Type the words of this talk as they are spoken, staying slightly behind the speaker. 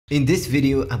In this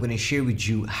video, I'm going to share with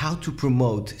you how to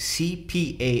promote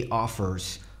CPA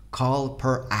offers, call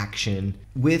per action,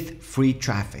 with free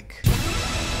traffic.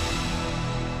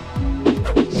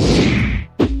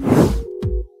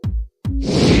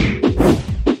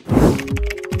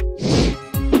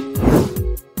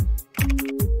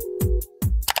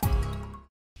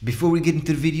 Before we get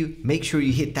into the video, make sure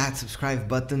you hit that subscribe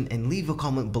button and leave a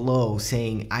comment below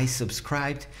saying I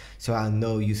subscribed, so I'll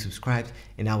know you subscribed,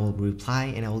 and I will reply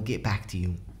and I will get back to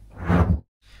you.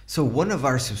 So one of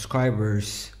our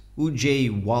subscribers,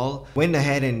 Ourique, went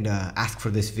ahead and asked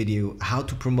for this video, how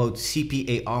to promote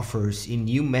CPA offers in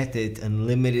new method,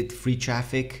 unlimited free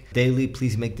traffic daily.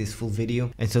 Please make this full video.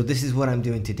 And so this is what I'm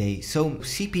doing today. So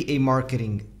CPA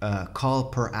marketing call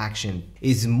per action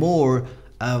is more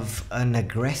of an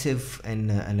aggressive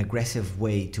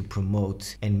way to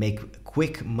promote and make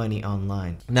quick money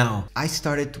online. Now, I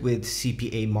started with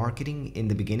CPA marketing in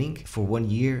the beginning for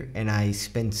 1 year, and I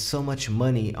spent so much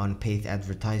money on paid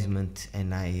advertisement,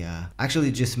 and I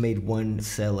actually just made one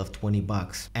sale of 20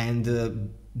 bucks. And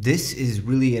this is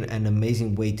really an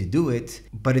amazing way to do it,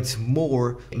 but it's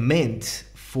more meant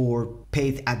for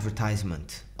paid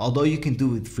advertisement. Although you can do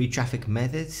it with free traffic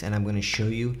methods, and I'm going to show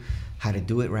you how to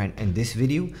do it right in this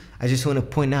video, I just want to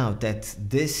point out that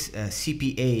this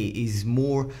CPA is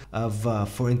more of,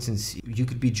 for instance, you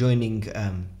could be joining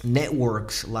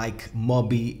networks like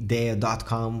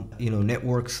mobidea.com,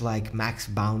 networks like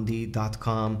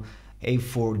maxbounty.com,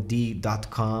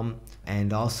 a4d.com,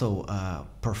 and also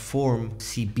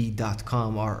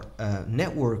performcb.com are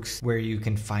networks where you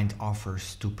can find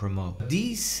offers to promote.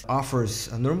 These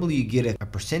offers, normally you get a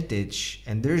percentage,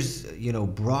 and there's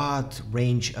broad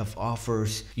range of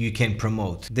offers you can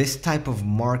promote. This type of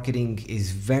marketing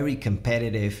is very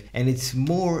competitive, and it's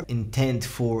more intent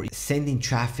for sending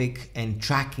traffic and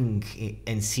tracking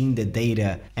and seeing the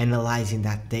data, analyzing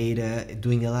that data,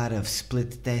 doing a lot of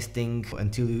split testing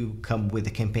until you come with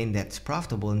a campaign that's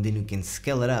profitable, and then you can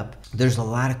scale it up. There's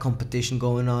a lot of competition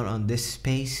going on this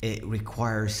space. It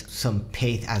requires some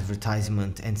paid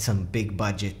advertisement and some big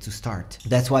budget to start.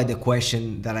 That's why the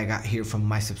question that I got here from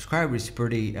my subscriber is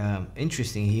pretty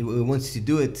interesting. He wants to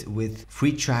do it with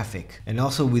free traffic, and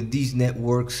also with these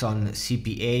networks on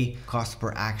CPA, cost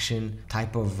per action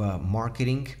type of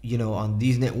marketing. On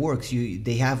these networks,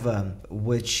 they have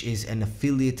which is an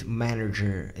affiliate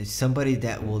manager. It's somebody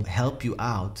that will help you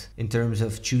out in terms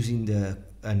of choosing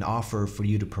an offer for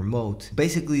you to promote.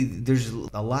 Basically, there's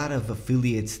a lot of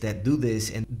affiliates that do this,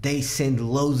 and they send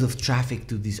loads of traffic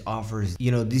to these offers.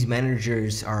 These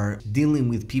managers are dealing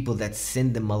with people that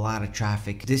send them a lot of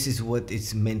traffic. This is what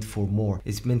it's meant for more.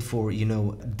 It's meant for,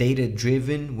 data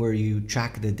driven, where you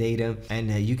track the data,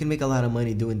 and you can make a lot of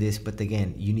money doing this. But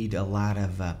again, you need a lot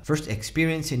of first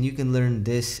experience, and you can learn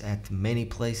this at many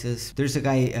places. There's a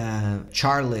guy,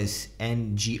 Charles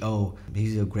NGO.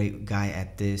 He's a great guy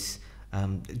at this.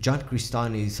 John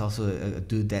Cristani is also a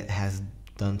dude that has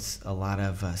done a lot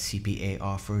of CPA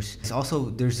offers.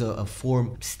 There's a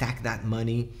form, Stack That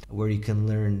Money, where you can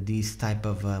learn these type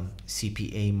of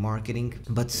CPA marketing.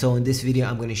 But so in this video,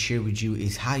 I'm going to share with you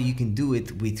is how you can do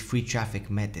it with free traffic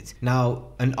methods. Now,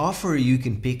 an offer you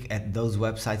can pick at those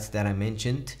websites that I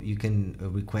mentioned. You can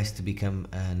request to become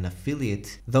an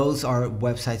affiliate. Those are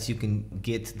websites you can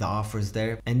get the offers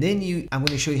there. And then I'm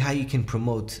going to show you how you can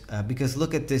promote, because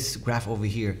look at this graph over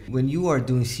here. When you are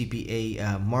doing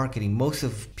CPA marketing, most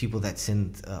of people that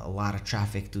send a lot of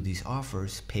traffic to these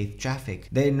offers, paid traffic,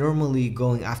 they're normally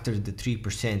going after the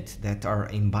 3% that are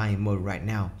in buying mode right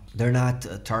now. They're not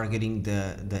targeting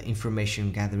the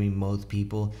information gathering mode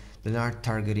people. They're not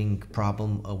targeting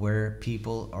problem aware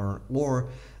people or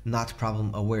not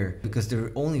problem aware, because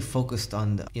they're only focused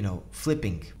on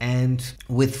flipping. And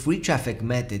with free traffic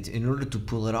methods, in order to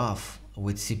pull it off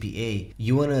with CPA,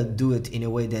 you want to do it in a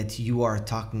way that you are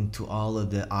talking to all of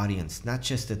the audience, not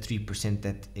just the 3%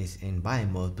 that is in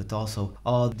buying mode, but also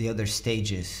all the other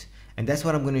stages. And that's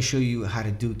what I'm going to show you how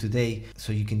to do today,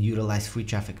 so you can utilize free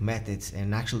traffic methods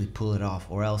and actually pull it off.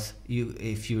 Or else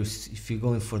if you're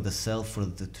going for the sell for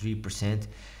the 3%,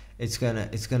 it's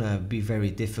gonna be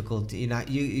very difficult.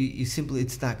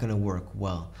 It's not gonna work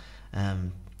well.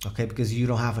 Okay, because you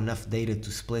don't have enough data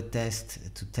to split test,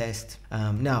 to test.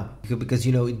 Now, because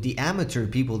the amateur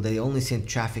people, they only send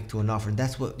traffic to an offer. And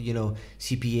that's what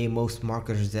CPA, most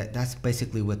marketers, that's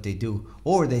basically what they do.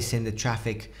 Or they send the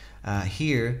traffic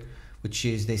here, which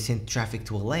is they send traffic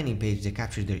to a landing page, they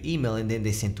capture their email, and then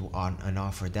they send to an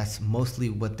offer. That's mostly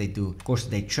what they do. Of course,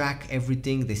 they track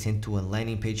everything. They send to a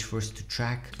landing page first to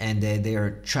track, and they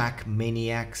are track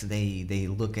maniacs. They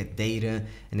look at data,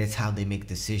 and that's how they make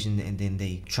decisions, and then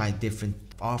they try different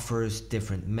offers,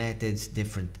 different methods,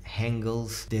 different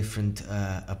angles, different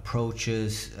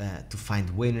approaches to find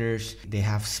winners. They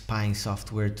have spying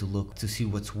software to look to see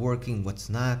what's working, what's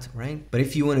not, right? But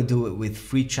if you want to do it with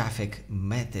free traffic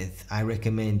method, I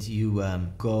recommend you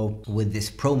go with this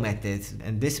pro method.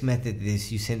 And this method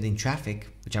is you sending traffic,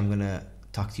 which I'm gonna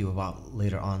talk to you about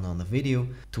later on the video,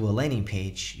 to a landing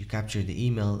page. You capture the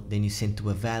email, then you send to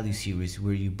a value series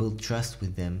where you build trust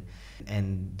with them,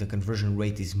 and the conversion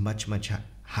rate is much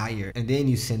higher, and then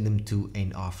you send them to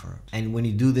an offer. And when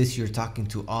you do this, you're talking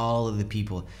to all of the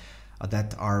people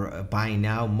that are buying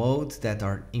now mode, that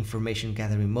are information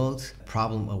gathering mode,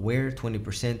 problem aware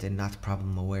 20%, and not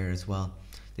problem aware as well.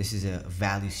 This is a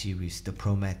value series, the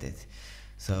pro method.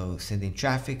 So sending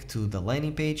traffic to the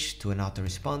landing page, to an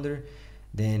autoresponder,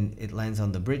 then it lands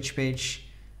on the bridge page,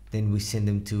 then we send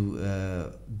them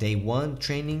to day 1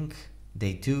 training,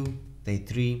 day 2, day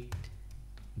 3,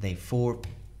 day 4,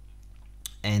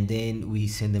 and then we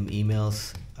send them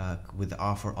emails with the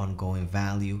offer ongoing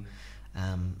value.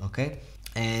 Okay,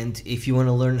 and if you want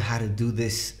to learn how to do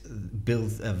this,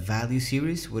 build a value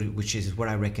series, which is what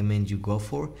I recommend you go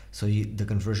for, so the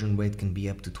conversion rate can be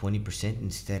up to 20%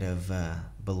 instead of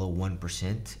below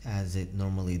 1%, as it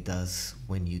normally does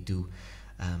when you do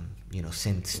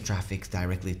send traffic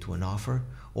directly to an offer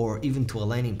or even to a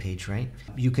landing page, right?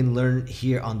 You can learn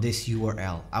here on this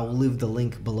URL. I will leave the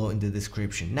link below in the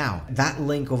description. Now, that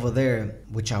link over there,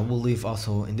 which I will leave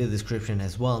also in the description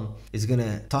as well, is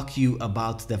gonna talk to you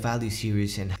about the value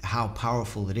series and how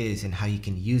powerful it is and how you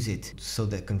can use it so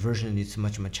that conversion is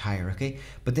much higher, okay?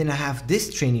 But then I have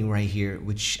this training right here,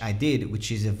 which I did,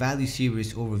 which is a value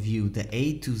series overview, the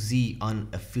A to Z on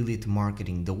affiliate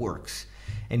marketing, the works.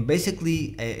 And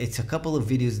basically, it's a couple of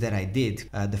videos that I did.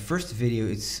 The first video,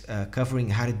 it's covering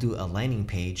how to do a landing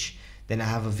page. Then I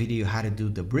have a video how to do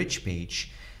the bridge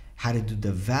page, how to do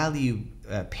the value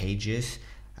pages,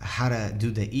 how to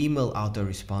do the email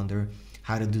autoresponder,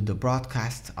 how to do the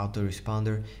broadcast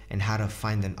autoresponder, and how to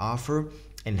find an offer,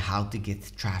 and how to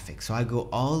get traffic. So I go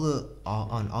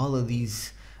on all of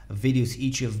these videos.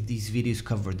 Each of these videos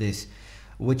cover this,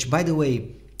 which, by the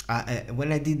way,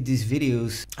 when I did these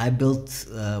videos, I built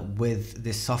with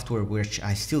this software which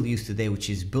I still use today, which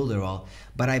is Builderall,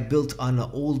 but I built on an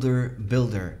older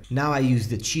builder. Now I use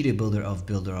the cheetah builder of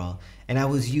Builderall, and I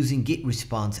was using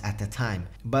GetResponse at the time.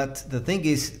 But the thing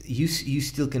is, you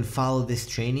still can follow this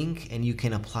training and you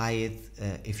can apply it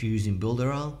if you're using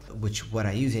Builderall, which what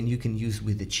I use, and you can use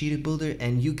with the cheetah builder,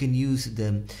 and you can use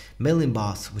the mailing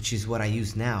boss, which is what I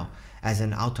use now, as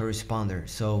an autoresponder.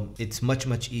 So it's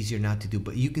much easier now to do,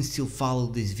 but you can still follow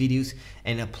these videos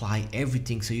and apply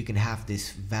everything so you can have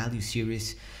this value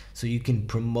series, so you can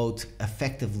promote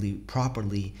effectively,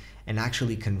 properly, and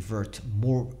actually convert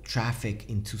more traffic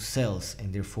into sales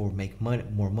and therefore make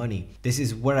more money. This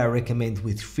is what I recommend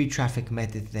with free traffic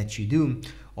method that you do,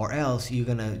 or else you're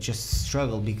gonna just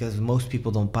struggle because most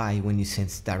people don't buy when you send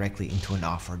directly into an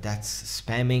offer. That's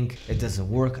spamming. It doesn't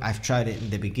work. I've tried it in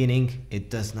the beginning. It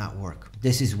does not work.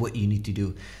 This is what you need to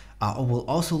do. I will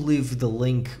also leave the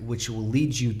link which will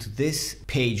lead you to this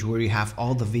page where you have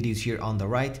all the videos here on the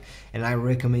right, and I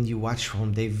recommend you watch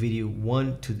from day video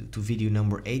 1 to video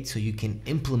number 8 so you can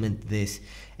implement this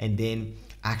and then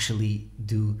actually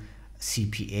do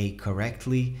CPA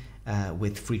correctly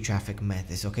with free traffic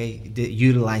methods, okay?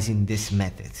 Utilizing this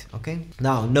method, okay?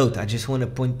 Now note, I just want to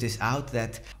point this out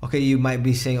that, okay, you might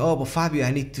be saying, oh, but Fabio,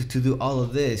 I need to do all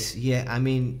of this.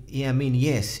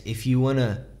 Yes, if you want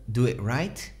to do it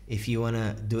right, if you want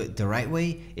to do it the right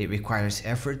way, it requires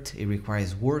effort, it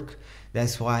requires work.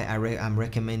 That's why I'm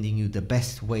recommending you the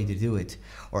best way to do it,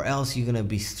 or else you're gonna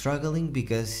be struggling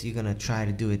because you're gonna try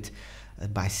to do it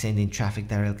by sending traffic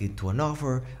directly to an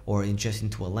offer or just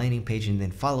into a landing page and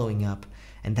then following up,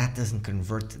 and that doesn't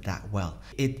convert that well.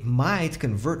 It might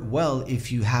convert well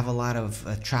if you have a lot of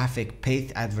traffic,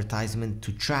 paid advertisement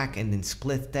to track and then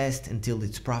split test until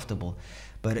it's profitable.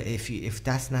 But if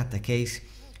that's not the case,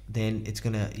 then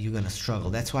you're gonna struggle.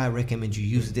 That's why I recommend you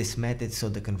use this method, so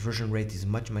the conversion rate is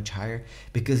much higher,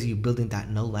 because you're building that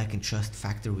know, like, and trust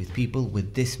factor with people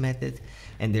with this method,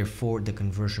 and therefore the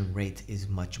conversion rate is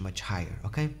much higher.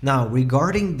 Okay, now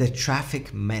regarding the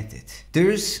traffic method,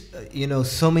 there's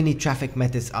so many traffic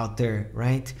methods out there,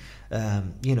 right?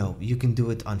 You can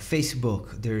do it on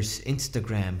Facebook, there's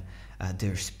Instagram,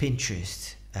 there's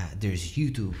Pinterest, there's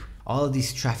YouTube. All of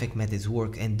these traffic methods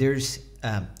work, and there's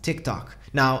TikTok.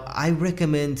 Now, I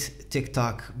recommend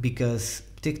TikTok because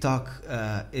TikTok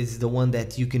is the one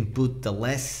that you can put the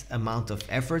less amount of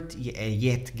effort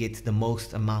yet get the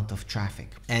most amount of traffic,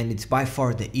 and it's by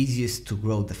far the easiest to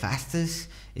grow the fastest,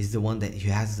 is the one that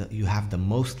you have the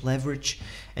most leverage.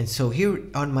 And so here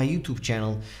on my YouTube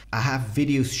channel, I have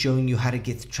videos showing you how to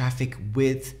get traffic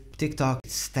with TikTok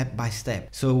step by step.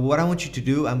 So what I want you to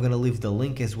do, I'm gonna leave the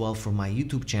link as well for my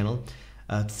YouTube channel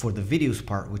for the videos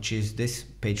part, which is this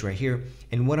page right here.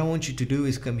 And what I want you to do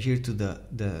is come here to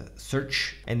the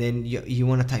search, and then you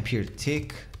want to type here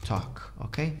TikTok,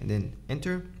 okay, and then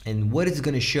enter. And what it's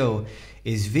going to show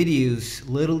is videos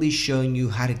literally showing you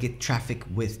how to get traffic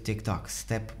with TikTok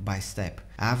step by step.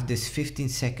 I have this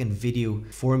 15-second video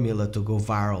formula to go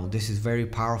viral. This is very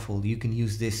powerful. You can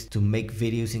use this to make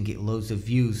videos and get loads of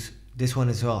views. This one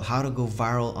as well, how to go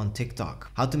viral on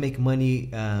TikTok, how to make money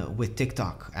with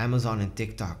TikTok, Amazon and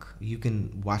TikTok. You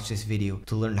can watch this video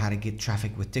to learn how to get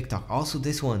traffic with TikTok. Also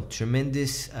this one,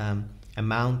 tremendous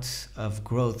amount of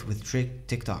growth with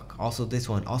TikTok. Also this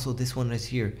one is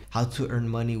here, how to earn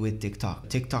money with TikTok,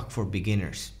 TikTok for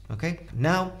beginners. Okay,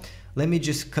 now let me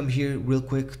just come here real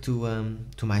quick to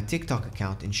my TikTok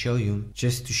account and show you,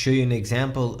 just to show you an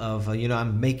example of, you know,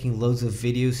 I'm making loads of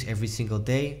videos every single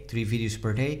day, 3 videos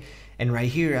per day. And right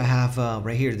here, I have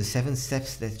right here, the 7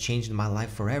 steps that changed my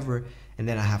life forever. And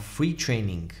then I have free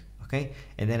training, okay?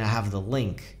 And then I have the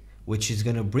link, which is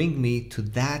gonna bring me to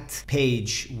that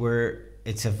page where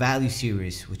it's a value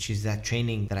series, which is that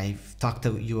training that I've talked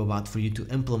to you about for you to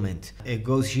implement. It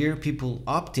goes here, people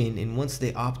opt in, and once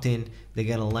they opt in, they're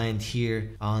gonna land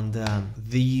here on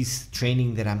these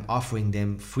training that I'm offering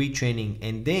them, free training.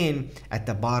 And then at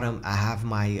the bottom, I have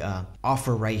my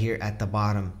offer right here at the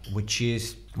bottom, which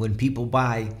is when people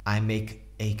buy, I make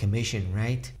a commission,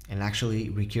 right? And actually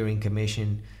recurring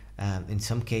commission in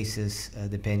some cases,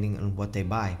 depending on what they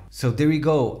buy. So there you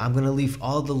go. I'm gonna leave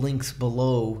all the links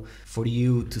below for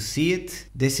you to see it.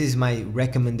 This is my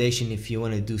recommendation if you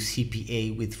wanna do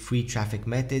CPA with free traffic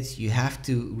methods. You have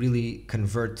to really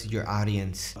convert your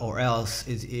audience, or else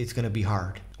it's gonna be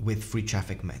hard with free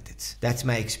traffic methods. That's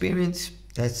my experience.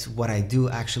 That's what I do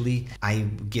actually. I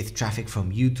get traffic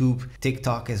from YouTube,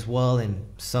 TikTok as well, and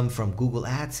some from Google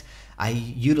Ads. I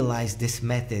utilize this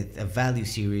method, a value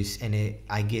series, and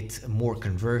I get more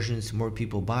conversions, more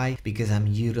people buy, because I'm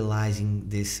utilizing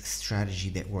this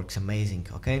strategy that works amazing,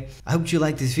 okay? I hope you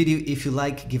like this video. If you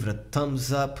like, give it a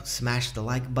thumbs up, smash the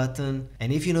like button.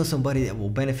 And if you know somebody that will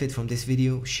benefit from this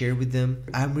video, share with them.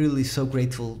 I'm really so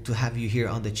grateful to have you here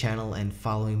on the channel and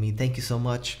following me. Thank you so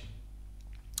much.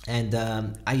 And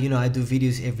I do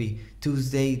videos every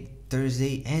Tuesday,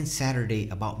 Thursday and Saturday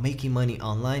about making money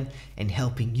online and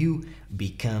helping you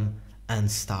become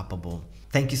unstoppable.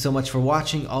 Thank you so much for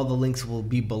watching. All the links will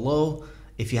be below.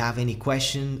 If you have any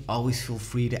question, always feel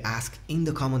free to ask in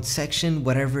the comment section,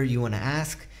 whatever you want to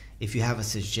ask. If you have a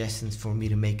suggestions for me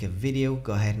to make a video,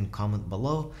 go ahead and comment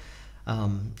below.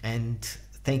 And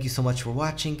thank you so much for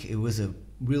watching. It was a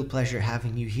real pleasure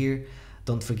having you here.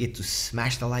 Don't forget to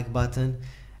smash the like button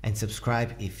and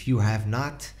subscribe if you have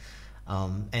not.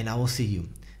 And I will see you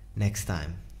next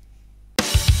time.